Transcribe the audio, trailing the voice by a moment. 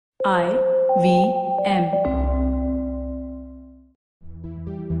IVM.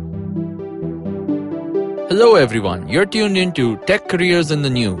 Hello everyone, you're tuned into Tech Careers in the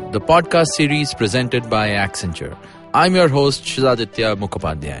New, the podcast series presented by Accenture. I'm your host Shizaditya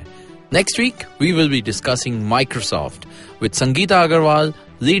Mukhopadhyay. Next week, we will be discussing Microsoft with Sangeeta Agarwal,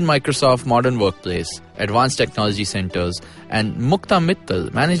 lead Microsoft Modern Workplace, Advanced Technology Centers, and Mukta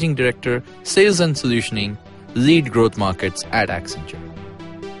Mittal, Managing Director, Sales and Solutioning, Lead Growth Markets at Accenture.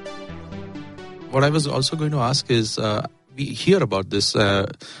 What I was also going to ask is, we hear about this,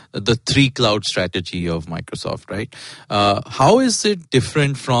 the three cloud strategy of Microsoft, right? How is it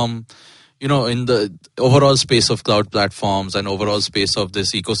different from, in the overall space of cloud platforms and overall space of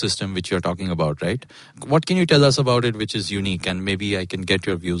this ecosystem which you're talking about, right? What can you tell us about it which is unique? And maybe I can get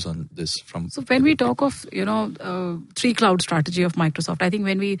your views on this from... So when we talk of, three cloud strategy of Microsoft, I think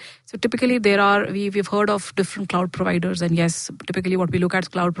typically we've heard of different cloud providers. And yes, typically what we look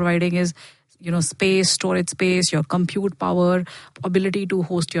at cloud providing is, space, storage space, your compute power, ability to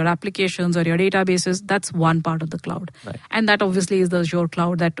host your applications or your databases. That's one part of the cloud. Right. And that obviously is the Azure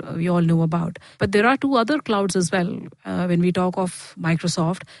cloud that we all know about. But there are two other clouds as well when we talk of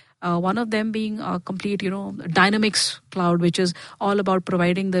Microsoft. One of them being a complete, Dynamics cloud, which is all about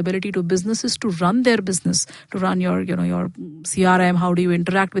providing the ability to businesses to run their business, to run your CRM. How do you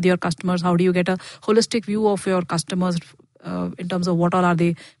interact with your customers? How do you get a holistic view of your customers in terms of what all are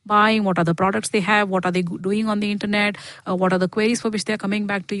they buying, what are the products they have, what are they doing on the internet, what are the queries for which they are coming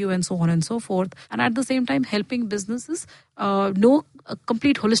back to you, and so on and so forth. And at the same time, helping businesses know a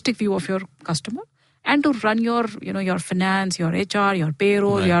complete holistic view of your customer and to run your finance, your HR, your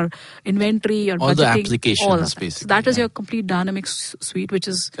payroll, right. your inventory, your all budgeting, the applications, all of that. basically. So that is your complete Dynamics suite, which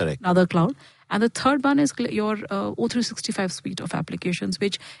is Correct. Another cloud. And the third one is your O365 suite of applications,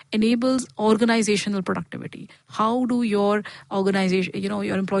 which enables organizational productivity. How do your organization,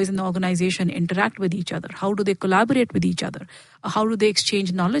 your employees in the organization interact with each other? How do they collaborate with each other? How do they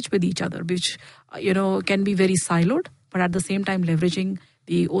exchange knowledge with each other, which, can be very siloed, but at the same time leveraging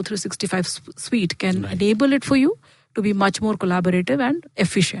the O365 suite can enable it for you to be much more collaborative and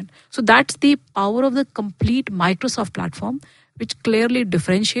efficient. So that's the power of the complete Microsoft platform, which clearly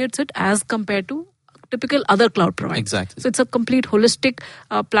differentiates it as compared to typical other cloud providers. Exactly. So it's a complete holistic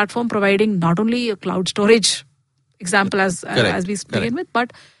platform providing not only a cloud storage example as we begin with,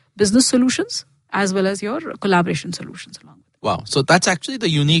 but business solutions as well as your collaboration solutions along with it. Wow. So that's actually the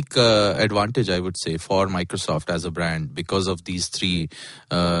unique advantage, I would say, for Microsoft as a brand because of these three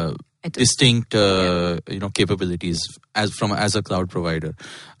distinct capabilities as a cloud provider.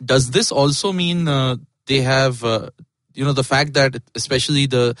 Does this also mean they have the fact that especially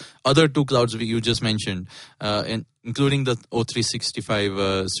the other two clouds you just mentioned, including the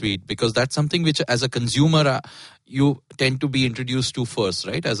O365 suite, because that's something which as a consumer you tend to be introduced to first,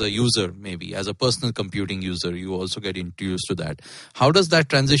 right? As a user, maybe as a personal computing user, you also get introduced to that. How does that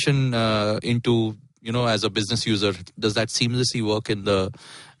transition into, as a business user, does that seamlessly work in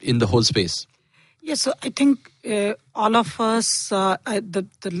the whole space? Yes, so I think all of us, the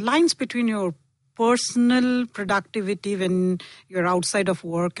lines between your personal productivity when you're outside of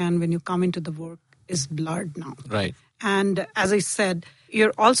work and when you come into the work is blurred now. Right. And as I said,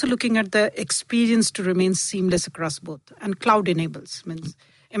 you're also looking at the experience to remain seamless across both. And cloud enables. Means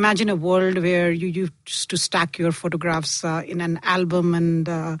imagine a world where you used to stack your photographs in an album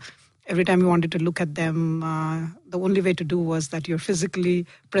and every time you wanted to look at them, the only way to do was that you're physically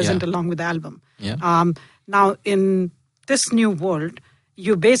present along with the album. Yeah. Now, in this new world,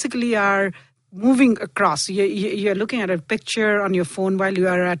 you basically are moving across. You're looking at a picture on your phone while you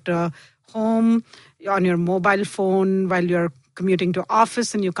are at home, on your mobile phone, while you're commuting to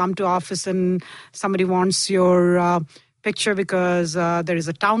office, and you come to office and somebody wants your picture because there is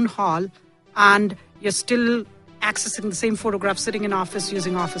a town hall, and you're still accessing the same photograph sitting in office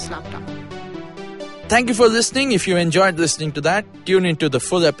using office laptop. Thank you for listening. If you enjoyed listening to that, tune into the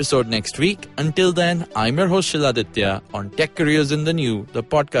full episode next week. Until then, I'm your host Shiladitya on Tech Careers in the New, the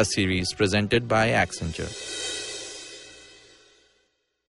podcast series presented by Accenture.